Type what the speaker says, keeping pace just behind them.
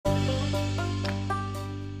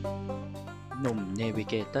หนุ่มเนวิ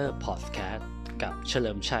เกเตอร์พอดแคสต์กับเฉ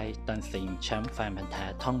ลิมชัยตันสิงห์แชมป์แฟนพันธุ์แท้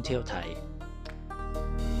ท่องเที่ยวไทย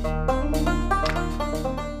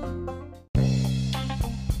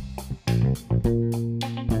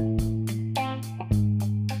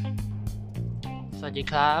สวัสดี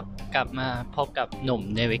ครับกลับมาพบกับหนุ่ม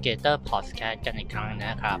เนวิเกเตอร์พอดแคสต์กันอีกครั้งน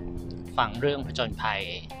ะครับฟังเรื่องผจญภัย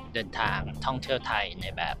เดินทางท่องเที่ยวไทยใน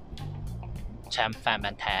แบบแชมป์แฟน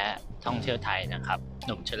พันธุ์แท้ท่องเที่ยวไทยนะครับห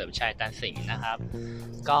นุ่มเฉลิมชัยตันสิงห์นะครับ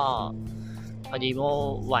ก็พอดีเมื่อ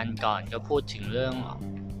วันก่อนก็พูดถึงเรื่อง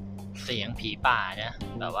เสียงผีป่านะ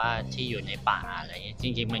แบบว่าที่อยู่ในป่าอะไรอย่างเงี้ยจ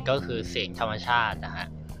ริงๆมันก็คือเสียงธรรมชาตินะฮะ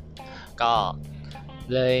ก็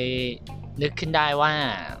เลยนึกขึ้นได้ว่า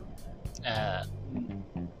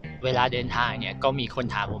เวลาเดินทางเนี่ยก็มีคน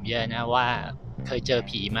ถามผมเยอะนะว่าเคยเจอ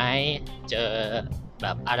ผีไหมเจอแบ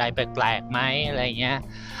บอะไรแปลกๆไหมอะไรเงี้ย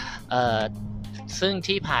ซึ่ง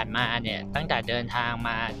ที่ผ่านมาเนี่ยตั้งแต่เดินทางม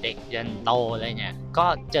าเด็กยันโตเลยเนี่ยก็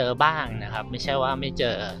เจอบ้างนะครับไม่ใช่ว่าไม่เจ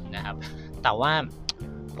อนะครับแต่ว่า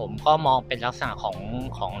ผมก็มองเป็นลักษณะข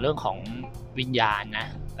องเรื่องของวิญญาณนะ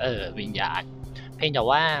วิญญาณเพียงแต่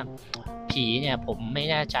ว่าผีเนี่ยผมไม่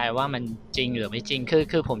แน่ใจว่ามันจริงหรือไม่จริง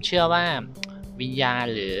คือผมเชื่อว่าวิญญาณ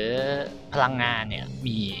หรือพลังงานเนี่ย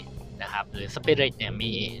มีนะครับหรือสปิริตเนี่ย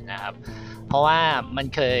มีนะครับเพราะว่ามัน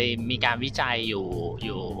เคยมีการวิจัยอ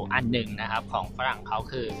ยู่อันหนึ่งนะครับของฝรั่งเขา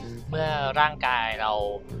คือเมื่อร่างกายเรา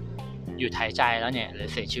หยุดหายใจแล้วเนี่ยหรือ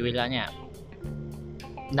เสียชีวิตแล้วเนี่ย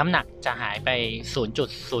น้ำหนักจะหายไป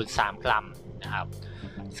 0.03 กรัมนะครับ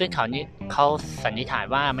ซึ่งเขาสันนิษฐาน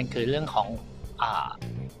ว่ามันคือเรื่องของ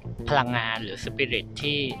พลังงานหรือสปิริต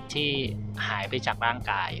ที่หายไปจากร่าง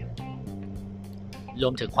กายร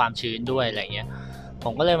วมถึงความชื้นด้วยอะไรเงี้ยผ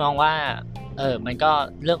มก็เลยมองว่ามันก็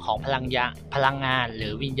เรื่องของพลังงานหรื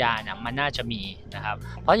อวิญญาณนะมันน่าจะมีนะครับ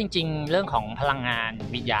เพราะจริงๆเรื่องของพลังงาน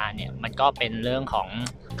วิญญาณเนี่ยมันก็เป็นเรื่องของ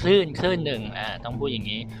คลื่นหนึ่งต้องพูดอย่าง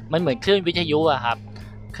นี้มันเหมือนคลื่นวิทยุอะครับ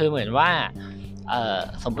คือเหมือนว่า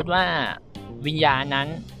สมมติว่าวิญญาณนั้น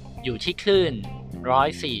อยู่ที่คลื่น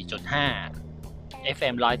 104.5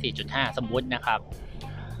 FM 104.5 สมมุตินะครับ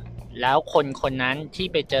แล้วคนนั้นที่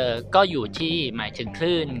ไปเจอก็อยู่ที่หมายถึงค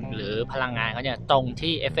ลื่นหรือพลังงานเขาเนี่ยตรง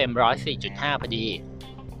ที่ FM 104.5 พอดี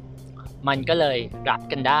มันก็เลยรับ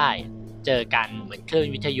กันได้เจอกันเหมือนคลื่น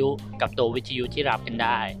วิทยุกับตัววิทยุที่รับกันไ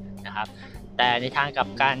ด้นะครับแต่ในทางกลับ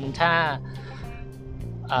กันถ้า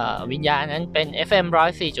วิญญาณนั้นเป็น FM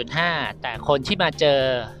 104.5 แต่คนที่มาเจอ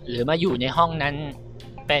หรือมาอยู่ในห้องนั้น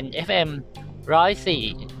เป็น FM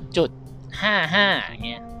 104.55 อย่างเ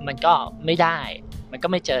งี้ยมันก็ไม่ได้มันก็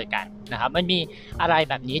ไม่เจอกันนะครับมันมีอะไร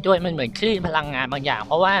แบบนี้ด้วยมันเหมือนคลื่นพลังงานบางอย่างเ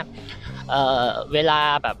พราะว่าเวลา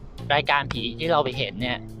แบบรายการผีที่เราไปเห็นเ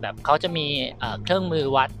นี่ยแบบเขาจะมีเครื่องมือ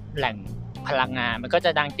วัดแหล่งพลังงานมันก็จ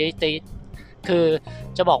ะดังติ๊ดๆคือ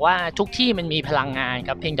จะบอกว่าทุกที่มันมีพลังงานค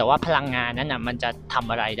รับเพียงแต่ว่าพลังงานนั้นนะมันจะทำ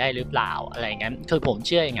อะไรได้หรือเปล่าอะไรอย่างนั้นคือผมเ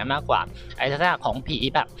ชื่ออย่างนั้นมากกว่าไอ้ลักษณะของผี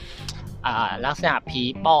แบบลักษณะผี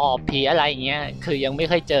ปอบผีอะไรอย่างเงี้ยคือยังไม่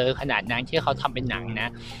เคยเจอขนาดนั้นที่เขาทำเป็นหนังนะ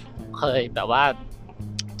เคยแบบว่า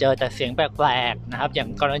เจอแต่เสียงแปลกๆนะครับอย่าง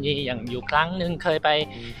กรณีอย่างอยู่ครั้งหนึ่งเคยไป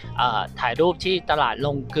ถ่ายรูปที่ตลาดล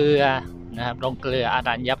งเกลือนะครับลงเกลืออา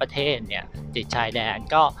รัญญประเทศเนี่ยติดชายแดน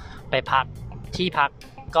ก็ไปพักที่พัก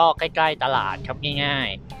ก็ใกล้ๆตลาดครับง่าย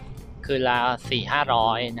ๆคือละ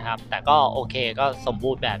 400-500 นะครับแต่ก็โอเคก็สม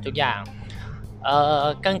บูรณ์แบบทุกอย่าง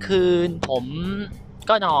กลางคืนผม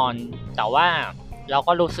ก็นอนแต่ว่าเรา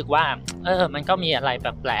ก็รู้สึกว่ามันก็มีอะไรแ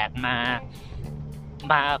ปลกๆมา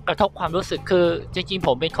กระทบความรู้สึกคือจริงๆผ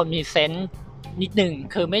มเป็นคนมีเซนส์นิดหนึ่ง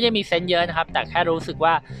คือไม่ได้มีเซนส์เยอะนะครับแต่แค่รู้สึก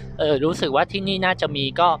ว่ารู้สึกว่าที่นี่น่าจะมี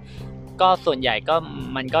ก็ส่วนใหญ่ก็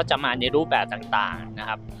มันก็จะมาในรูปแบบต่างๆนะค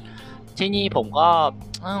รับที่นี่ผมก็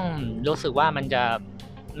รู้สึกว่ามันจะ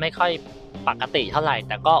ไม่ค่อยปกติเท่าไหร่แ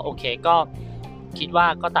ต่ก็โอเคก็คิดว่า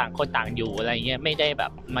ก็ต่างคนต่างอยู่อะไรเงี้ยไม่ได้แบ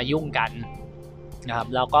บมายุ่งกันนะครับ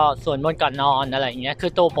แล้วก็ส่วนมนต์ก่อนนอนอะไรเงี้ยคื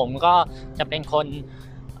อตัวผมก็จะเป็นคน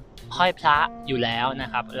ห้อยพระอยู่แล้วนะ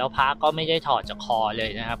ครับแล้วพระก็ไม่ได้ถอดจากคอเลย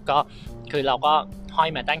นะครับก็คือเราก็ห้อย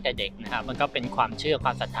มาตั้งแต่เด็กนะครับมันก็เป็นความเชื่อคว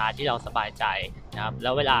ามศรัทธาที่เราสบายใจนะครับแล้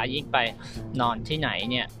วเวลายิ่งไปนอนที่ไหน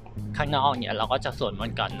เนี่ยข้างนอกเนี่ยเราก็จะสวดม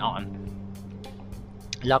นต์ก่อนนอน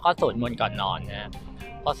แล้วก็สวดมนต์ก่อนนอนนะ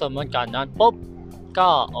พอสวดมนต์ก่อนนอนปุ๊บก็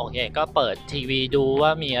โอเคก็เปิดทีวีดูว่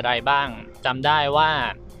ามีอะไรบ้างจำได้ว่า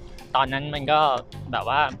ตอนนั้นมันก็แบบ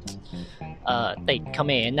ว่าติดเข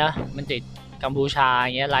มรนะมันติดกัมพูชา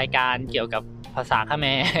เงี้ยรายการเกี่ยวกับภาษาเขม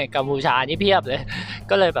รกัมพูชานี่เพียบเลย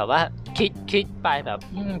ก็เลยแบบว่าคิดไปแบบ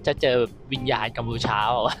จะเจอวิญญาณกัมพูชา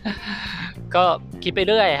ก็คิดไป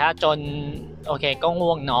เรื่อยฮะจนโอเคก็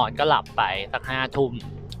ง่วงนอนก็หลับไปสัก 5 ทุ่ม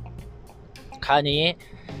คราวนี้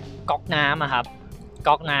ก๊อกน้ำอะครับ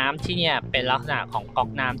ก๊อกน้ำที่เนี่ยเป็นลักษณะของก๊อก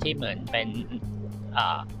น้ำที่เหมือนเป็น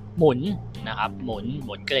หมุนนะครับหมุ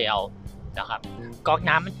นเกลียวนะครับก๊อก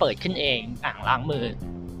น้ำมันเปิดขึ้นเองอ่างล้างมือ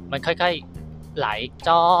มันค่อยๆไหลจ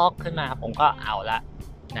อกขึ้นมาผมก็เอาละ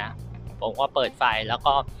นะผมก็เปิดไฟแล้ว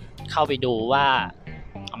ก็เข้าไปดูว่า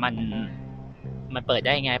มันเปิดไ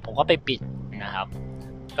ด้ไงผมก็ไปปิดนะครับ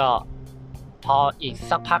ก็พออีก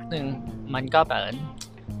สักพักหนึ่งมันก็แบบ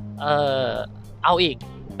เอาอีก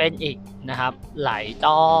เป็นอีกนะครับไหลจ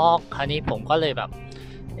อกคราวนี้ผมก็เลยแบบ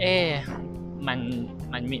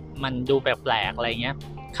มันดูแปลกๆอะไรเงี้ย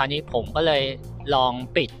คราวนี้ผมก็เลยลอง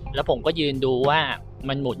ปิดแล้วผมก็ยืนดูว่า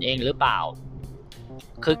มันหมุนเองหรือเปล่า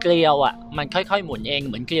คือเกลียวอ่ะมันค่อยๆหมุนเอง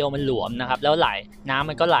เหมือนเกลียวมันหลวมนะครับแล้วไหลน้ำ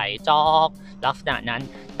มันก็ไหลจอกลักษณะนั้น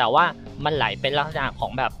แต่ว่ามันไหลเป็นลักษณะขอ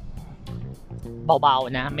งแบบเบา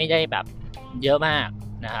ๆนะไม่ได้แบบเยอะมาก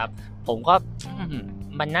นะครับผมก็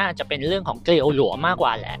มันน่าจะเป็นเรื่องของเกลียวหลวมมากกว่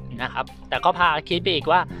าแหละนะครับแต่ก็พาคิดไปอีก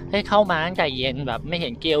ว่าให้เข้ามาตั้งแต่เย็นแบบไม่เห็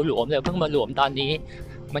นเกลียวหลวมเลยเพิ่งมาหลวมตอนนี้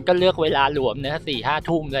มันก็เลือกเวลาหลวมนะ4-5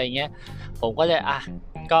 ทุ่มอะไรเงี้ยผมก็เลย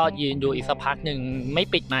ก็ยืนดูอีกสักพักหนึ่งไม่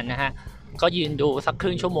ปิดมันนะฮะก็ยืนดูสักค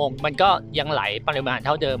รึ่งชั่วโมงมันก็ยังไหลปริมาณเ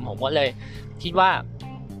ท่าเดิมผมก็เลยคิดว่า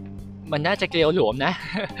มันน่าจะเกลียวหลวมนะ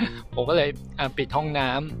ผมก็เลยปิดห้องน้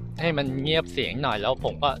ำให้มันเงียบเสียงหน่อยแล้วผ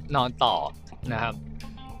มก็นอนต่อนะครับ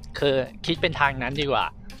คือคิดเป็นทางนั้นดีกว่า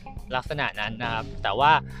ลักษณะนั้นนะครับแต่ว่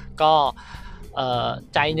าก็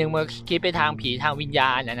ใจนึงมันคิดไปทางผีทางวิญญ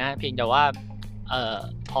าณนะเพียงแต่ว่า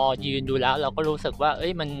พอยืนดูแล้วเราก็รู้สึกว่า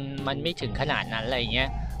มันไม่ถึงขนาดนั้นอะไรเงี้ย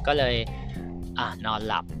ก็เลยนอน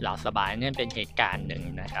หลับสบายนี่เป็นเหตุการณ์หนึ่ง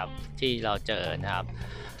นะครับที่เราเจอนะครับ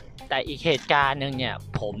แต่อีกเหตุการณ์หนึ่งเนี่ย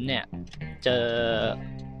ผมเนี่ยเจอ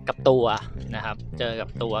กับตัวนะครับเจอกับ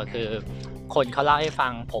ตัวคือคนเขาเล่าให้ฟั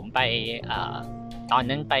งผมไปตอน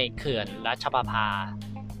นั้นไปเขื่อนรัชประภา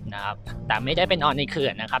นะครับแต่ไม่ได้ไปนอนในเขื่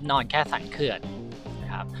อนนะครับนอนแค่สันเขื่อนน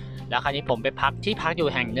ะครับแล้วคราวนี้ผมไปพักที่พักอยู่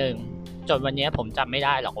แห่งหนึ่งจนวันนี้ผมจำไม่ไ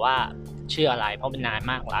ด้หรอกว่าชื่ออะไรเพราะมันนาน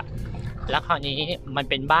มากแล้วคราวนี้มัน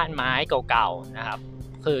เป็นบ้านไม้เก่าๆนะครับ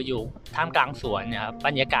คืออยู่ท่ามกลางสวนนะครับบ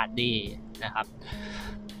รรยากาศดีนะครับ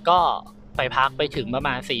ก็ไปพักไปถึงประม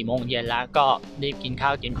าณ4 โมงเย็นแล้วก็รีบกินข้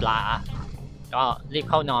าวกินปลาก็รีบ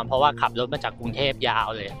เข้านอนเพราะว่าขับรถมาจากกรุงเทพยาว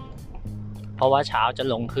เลยเพราะว่าเช้าจะ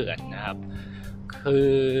ลงเขื่อนนะครับคือ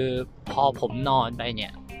พอผมนอนไปเนี่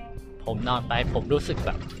ยผมรู้สึกแ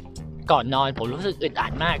บบก่อนนอนผมรู้สึกอึดอั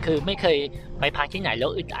ดมากคือไม่เคยไปพักที่ไหนแล้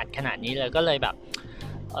วอึดอัดขนาดนี้เลยก็เลยแบบ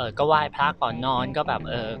ก็ไหว้พระก่อนนอนก็แบบ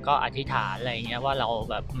ก็อธิษฐานอะไรเงี้ยว่าเรา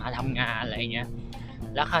แบบมาทำงานอะไรเงี้ย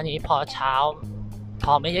แล้วคราวนี้พ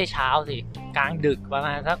อไม่ใช่เช้าสิกลางดึกประม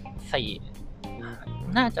าณสัก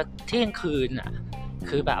น่าจะเที่ยงคืนอ่ะ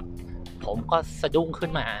คือแบบผมก็สะดุ้งขึ้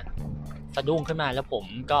นมาแล้วผม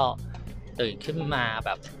ก็ตื่นขึ้นมาแบ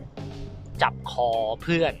บจับคอเ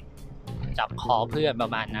พื่อนปร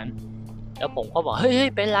ะมาณนั้นแล้วผมก็บอกเฮ้ย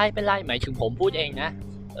เป็นไรหมายถึงผมพูดเองนะ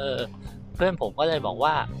เพื่อนผมก็เลยบอก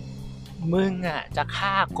ว่ามึงอ่ะจะฆ่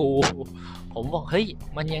ากูผมบอกเฮ้ย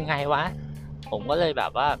มันยังไงวะผมก็เลยแบ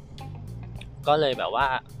บว่า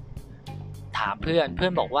ถามเพื่อ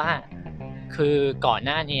นบอกว่าคือก่อนห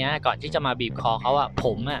น้านี้ก่อนที่จะมาบีบคอเขาอะผ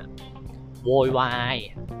มอะโวยว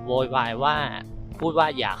ายว่าพูดว่า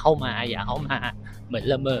อย่าเข้ามาเหมือน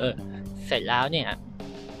ละเมอเสร็จแล้วเนี่ย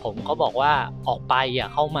ผมก็บอกว่าออกไปอย่า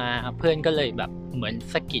เข้ามาเพื่อนก็เลยแบบเหมือน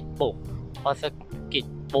สะกิดปลุกพอสะกิด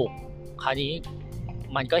ปลุกคราวนี้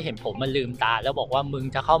มันก็เห็นผมมันลืมตาแล้วบอกว่ามึง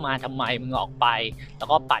จะเข้ามาทำไมมึงออกไปแล้ว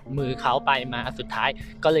ก็ปัดมือเขาไปมาสุดท้าย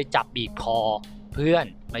ก็เลยจับบีบคอเพื่อน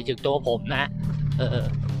หมายถึงตัวผมนะ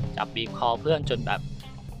จับบีบคอเพื่อนจนแบบ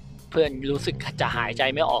เพื่อนรู้สึกจะหายใจ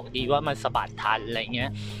ไม่ออกดีว่ามันสะบัดทันอะไรเงี้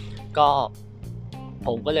ยก็ผ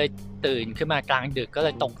มก็เลยตื่นขึ้นมากลางดึกก็เล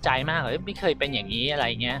ยตกใจมากเลยไม่เคยเป็นอย่างนี้อะไร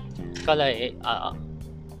เงี้ยก็เลย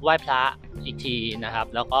ไหว้พระอีกทีนะครับ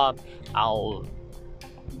แล้วก็เอา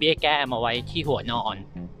เบี้ยแก้มาไว้ที่หัวนอน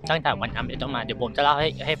ตั้งแต่วันนั้นเป็นต้นมาเดี๋ยวผมจะเล่า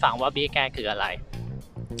ให้ฟังว่าเบี้ยแก้คืออะไร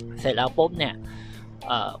เสร็จแล้วปุ๊บเนี่ย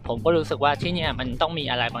ผมก็รู้สึกว่าที่เนี่ยมันต้องมี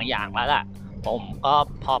อะไรบางอย่างแล้วล่ะผมก็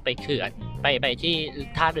พอไปเขื่อนไปที่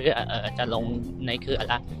ท่าเรือจะลงในเขื่อน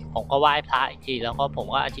แล้วผมก็ไหว้พระอีกทีแล้วก็ผม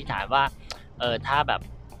ก็อธิษฐานว่าถ้าแบบ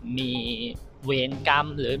มีเวรกรรม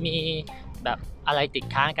หรือมีแบบอะไรติด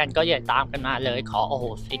ค้างกันก็อย่าตามกันมาเลยขอโอโห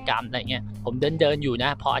สิกรรมอะไรเงี้ยผมเดินอยู่น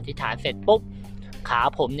ะพออธิษฐานเสร็จปุ๊บขา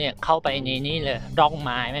ผมเนี่ยเข้าไปในนี่เลยร่องไ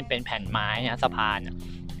ม้มันเป็นแผ่นไม้นะสะพาน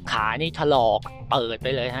ขานี่ถลอกเปิดไป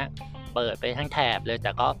เลยฮะเปิดไปทั้งแถบเลยแ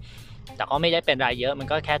ต่ก็ไม่ได้เป็นไรเยอะมัน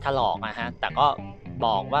ก็แค่ถลอกนะฮะแต่ก็บ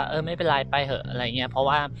อกว่าไม่เป็นไรไปเหอะอะไรเงี้ยเพราะ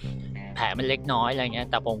ว่าแผลมันเล็กน้อยอะไรเงี้ย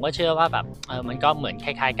แต่ผมก็เชื่อว่าแบบมันก็เหมือนค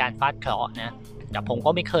ล้ายๆการฟาดเคราะห์นะแต่ผมก็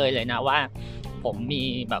ไม่เคยเลยนะว่าผมมี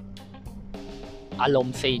แบบอารม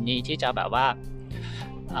ณ์ซีนนี้ที่จะแบบว่า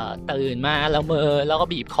ตื่นมาละเมอแล้วก็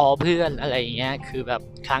บีบคอเพื่อนอะไรอย่างเงี้ยคือแบบ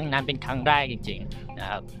ครั้งนั้นเป็นครั้งแรกจริงๆนะ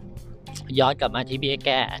ครับย้อนกลับมาที่เบี้ยแ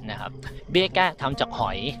ก้นะครับเบี้ยแก้ทำจากห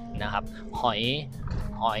อยนะครับหอ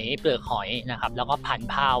ยเปลือกหอยนะครับแล้วก็พัน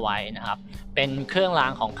ผ้าไว้นะครับเป็นเครื่องรา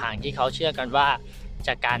งของขลังที่เขาเชื่อกันว่าจ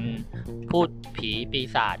ะกันพูดผีปี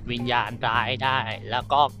ศาจวิญญาณร้ายได้แล้ว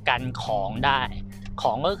ก็กันของได้ข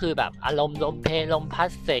องก็คือแบบอารมณ์ลมเพลลมพัด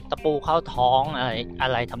เสกตะปูเข้าท้องอะ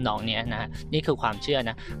ไรทำนองเนี้ยนะนี่คือความเชื่อ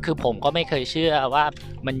นะคือผมก็ไม่เคยเชื่อว่า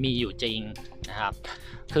มันมีอยู่จริงนะครับ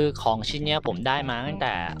คือของชิ้นนี้ผมได้มาตั้งแ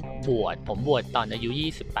ต่ผมบวชตอนอายุ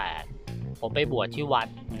28ผมไปบวชที่วัด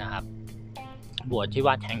นะครับบวชที่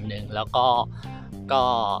วัดแห่งหนึ่งแล้วก็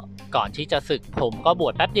ก่อนที่จะศึกผมก็บว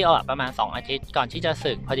ชแป๊บเดียวประมาณ2อาทิตย์ก่อนที่จะ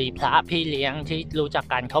ศึกพอดีพระพี่เลี้ยงที่รู้จัก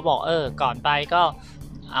กันเขาบอกก่อนไปก็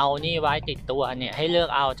เอานี่ไว้ติดตัวเนี่ยให้เลือก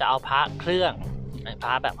เอาจะเอาพระเครื่องพ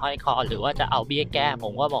ระแบบห้อยคอหรือว่าจะเอาเบี้ยแก้ผ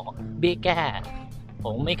มก็บอกเบี้ยแก้ผ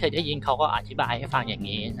มไม่เคยได้ยินเขาก็อธิบายให้ฟังอย่าง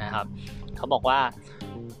นี้นะครับเขาก็บอก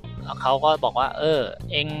ว่า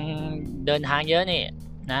เอ็งเดินทางเยอะนี่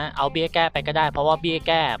นะเอาเบี้ยแก้ไปก็ได้เพราะว่าเบี้ยแ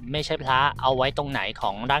ก้ไม่ใช่พระเอาไว้ตรงไหนข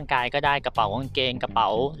องร่างกายก็ได้กระเป๋ากางเกงกระเป๋า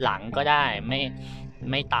หลังก็ได้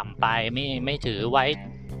ไม่ต่ำไปไม่ถือไว้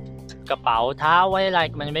กระเป๋าเท้าไว้อะไร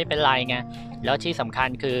มันไม่เป็นไรไงแล้วที่สำคัญ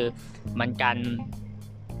คือมันกัน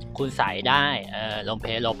คุณใส่ได้ลมเพ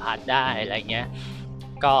ลลมพัดได้อะไรเงี้ย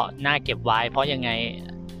ก็น่าเก็บไว้เพราะยังไง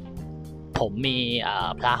ผมมี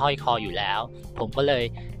พระห้อยคออยู่แล้วผมก็เลย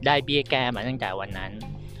ได้เบี้ยแก้มาตั้งแต่วันนั้น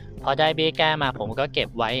พอได้เบี้ยแก้มาผมก็เก็บ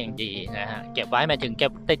ไว้อย่างดีนะฮะเก็บไว้หมายถึงเก็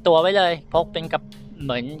บติดตัวไว้เลยพกเป็นเห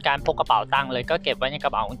มือนการพกกระเป๋าตังค์เลยก็เก็บไว้ในกร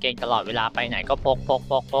ะเป๋ากางเกงตลอดเวลาไปไหนก็พ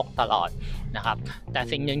กตลอดนะครับแต่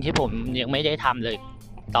สิ่งหนึ่งที่ผมยังไม่ได้ทำเลย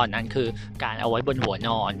ตอนนั้นคือการเอาไว้บนหัวน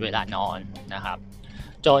อนเวลานอนนะครับ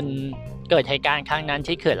จนเกิดเหตุการณ์ครั้งนั้น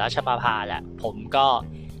ที่เขื่อนราชประภาแหละผมก็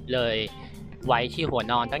เลยไว้ที่หัว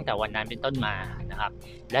นอนตั้งแต่วันนั้นเป็นต้นมานะครับ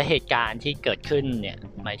และเหตุการณ์ที่เกิดขึ้นเนี่ย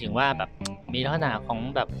หมายถึงว่าแบบมีลักษณะของ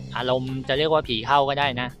แบบอารมณ์จะเรียกว่าผีเข้าก็ได้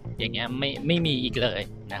นะอย่างเงี้ยไม่มีอีกเลย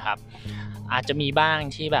นะครับอาจจะมีบ้าง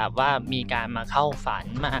ที่แบบว่ามีการมาเข้าฝัน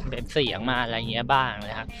มาเป็นเสียงมาอะไรเงี้ยบ้าง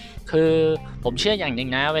นะครับคือผมเชื่ออย่างหนึ่ง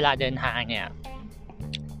นะเวลาเดินทางเนี่ย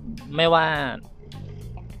ไม่ว่า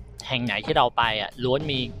แห่งไหนที่เราไปล้วน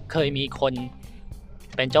เคยมีคน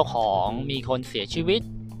เป็นเจ้าของมีคนเสียชีวิต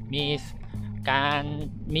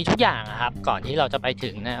มีทุกอย่างครับก่อนที่เราจะไปถึ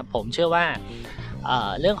งนะครับผมเชื่อว่า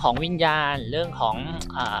เรื่องของวิญญาณเรื่องของ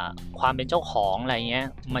ความเป็นเจ้าของอะไรเงี้ย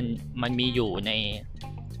มันมีอยู่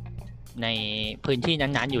ในพื้นที่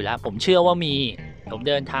นั้นๆอยู่แล้วผมเชื่อว่าผม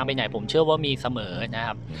เดินทางไปไหนผมเชื่อว่ามีเสมอนะค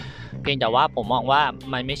รับเพียงแต่ว่าผมมองว่า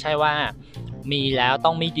มันไม่ใช่ว่ามีแล้วต้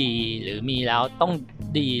องไม่ดีหรือมีแล้วต้อง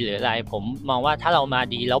ดีหรืออะไรผมมองว่าถ้าเรามา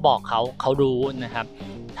ดีแล้วบอกเขารู้นะครับ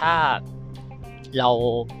ถ้าเรา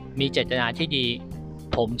มีเจตนาที่ดี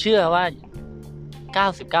ผมเชื่อว่า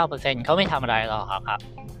 99% เขาไม่ทำอะไรหรอกครับ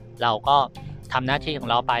เราก็ทำหน้าที่ของ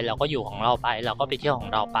เราไปเราก็อยู่ของเราไปเราก็ไปเที่ยวของ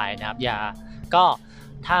เราไปนะครับก็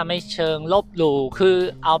ถ้าไม่เชิงลบหลู่คือ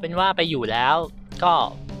เอาเป็นว่าไปอยู่แล้วก็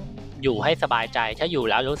อยู่ให้สบายใจถ้าอยู่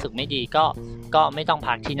แล้วรู้สึกไม่ดีก็ไม่ต้อง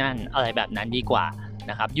พักที่นั่นอะไรแบบนั้นดีกว่า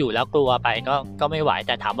นะครับอยู่แล้วกลัวไปก็ไม่ไหวแ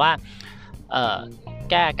ต่ถามว่า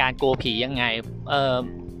แก้การกลัวผียังไง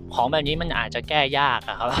ของแบบนี้มันอาจจะแก้ยาก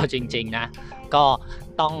ครับเอาจริงๆนะก็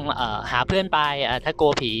ต้องหาเพื่อนไปถ้ากลั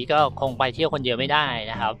วผีก็คงไปเที่ยวคนเดียวไม่ได้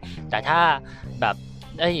นะครับแต่ถ้าแบบ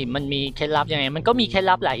มันมีเคล็ดลับยังไงมันก็มีเคล็ด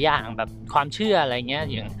ลับหลายอย่างแบบความเชื่ออะไรเงี้ย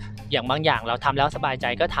อย่างบางอย่างเราทำแล้วสบายใจ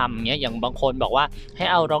ก็ทำเงี้ยอย่างบางคนบอกว่าให้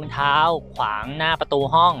เอารองเท้าขวางหน้าประตู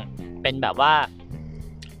ห้องเป็นแบบว่า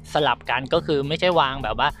สลับกันก็คือไม่ใช่วางแบ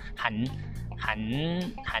บว่าหั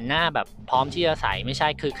นหน้าแบบพร้อมที่จะใส่ไม่ใช่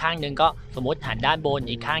คือข้างนึงก็สมมติหันด้านบน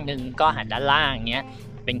อีกข้างนึงก็หันด้านล่างเงี้ย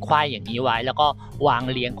เป็นไขว้อย่างนี้ไว้แล้วก็วาง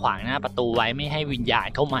เรียงขวางหน้าประตูไว้ไม่ให้วิญญาณ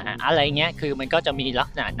เข้ามาอะไรเงี้ยคือมันก็จะมีลัก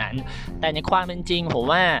ษณะนั้นแต่ในความเป็นจริงผม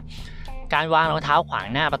ว่าการวางรองเท้าขวาง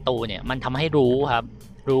หน้าประตูเนี่ยมันทำให้รู้ครับ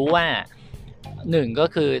รู้ว่าหนึ่งก็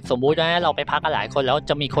คือสมมุติว่าเราไปพักกันหลายคนแล้ว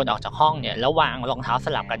จะมีคนออกจากห้องเนี่ยแล้ววางรองเท้าส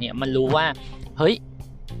ลับกันเนี่ยมันรู้ว่าเฮ้ย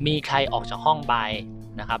มีใครออกจากห้องไป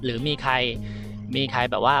นะครับหรือมีใคร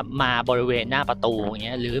แบบว่ามาบริเวณหน้าประตูอย่างเ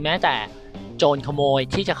งี้ยหรือแม้แต่โจรขโมย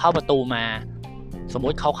ที่จะเข้าประตูมาสมมุ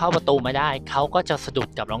ติเขาเข้าประตูมาได้เขาก็จะสะดุด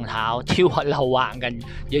กับรองเท้าที่เราวางกัน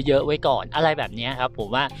เยอะๆไว้ก่อนอะไรแบบนี้ครับผม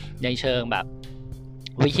ว่าในเชิงแบบ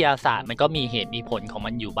วิทยาศาสตร์มันก็มีเหตุมีผลของ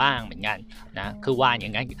มันอยู่บ้างเหมือนกันนะคือวางอย่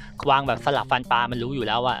างนั้นวางแบบสลับฟันปลามันรู้อยู่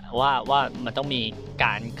แล้วว่ามันต้องมีก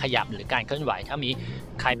ารขยับหรือการเคลื่อนไหวถ้ามี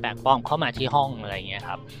ใครแปลกปลอมเข้ามาที่ห้องอะไรเงี้ยค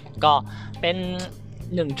รับก็เป็น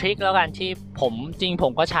1ทริคแล้วกันที่ผ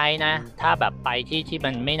มก็ใช้นะถ้าแบบไปที่มั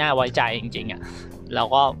นไม่น่าไว้ใจจริงๆเรา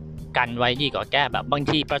ก็ กันไว้ดีกว่าแก้แบบบาง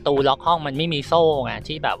ทีประตูล็อกห้องมันไม่มีโซ่ไง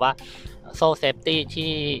ที่แบบว่าโซ่เซฟตี้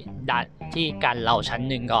ที่ดันที่กันเราชั้น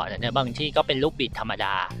หนึ่งก่อนเนี่ยบางที่ก็เป็นลูกบิดธรรมด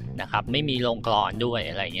านะครับไม่มีลงกลอนด้วย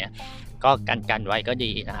อะไรเงี้ยก็กันไว้ก็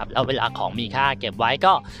ดีนะครับแล้วเวลาของมีค่าเก็บไว้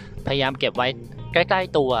ก็พยายามเก็บไว้ใกล้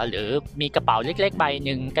ๆตัวหรือมีกระเป๋าเล็กๆใบห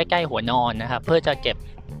นึ่งใกล้ๆหัวนอนนะครับเพื่อจะเก็บ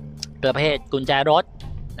ประเภทกุญแจรถ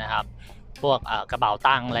นะครับพวกกระเป๋า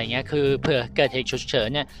ตังค์อะไรเงี้ยคือเผื่อเกิดเหตุฉุกเฉิน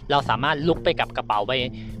เนี่ยเราสามารถลุกไปกับกระเป๋า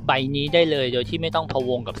ใบนี้ได้เลยโดยที่ไม่ต้องพะ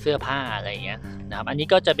วงกับเสื้อผ้าอะไรเงี้ยนะครับอันนี้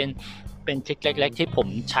ก็จะเป็นทริคเล็กๆที่ผม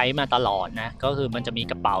ใช้มาตลอดนะก็คือมันจะมี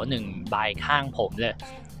กระเป๋า1ใบข้างผมเลย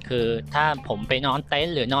คือถ้าผมไปนอนเต็น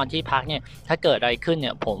ท์หรือนอนที่พักเนี่ยถ้าเกิดอะไรขึ้นเ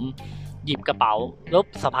นี่ยผมหยิบกระเป๋าลุบ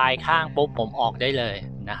สะพายข้างปุ๊บผมออกได้เลย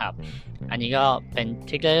นะครับอันนี้ก็เป็นท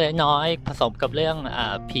ริคเล็กน้อยผสมกับเรื่อง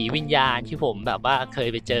ผีวิญญาณที่ผมแบบว่าเคย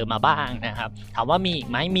ไปเจอมาบ้างนะครับถามว่ามีอีก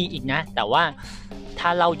ไหมมีอีกนะแต่ว่าถ้า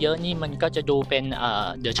เล่าเยอะนี่มันก็จะดูเป็น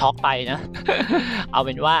เดี๋ยวช็อกไปนะ เอาเ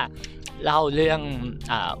ป็นว่าเล่าเรื่อง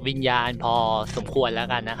วิญญาณพอสมควรแล้ว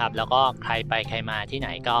กันนะครับแล้วก็ใครไปใครมาที่ไหน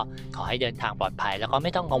ก็ขอให้เดินทางปลอดภัยแล้วก็ไ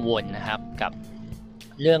ม่ต้องกังวลนะครับกับ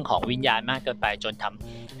เรื่องของวิญญาณมากเกินไปจนท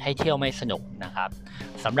ำให้เที่ยวไม่สนุกนะครับ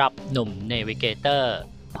สำหรับหนุ่ม Navigator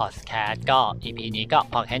Podcast ก็ EP นี้ก็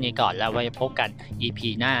พอแค่นี้ก่อนแล้วไว้พบกัน EP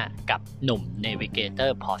หน้ากับหนุ่ม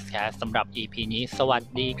Navigator Podcast สำหรับ EP นี้สวัส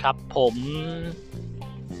ดีครับผม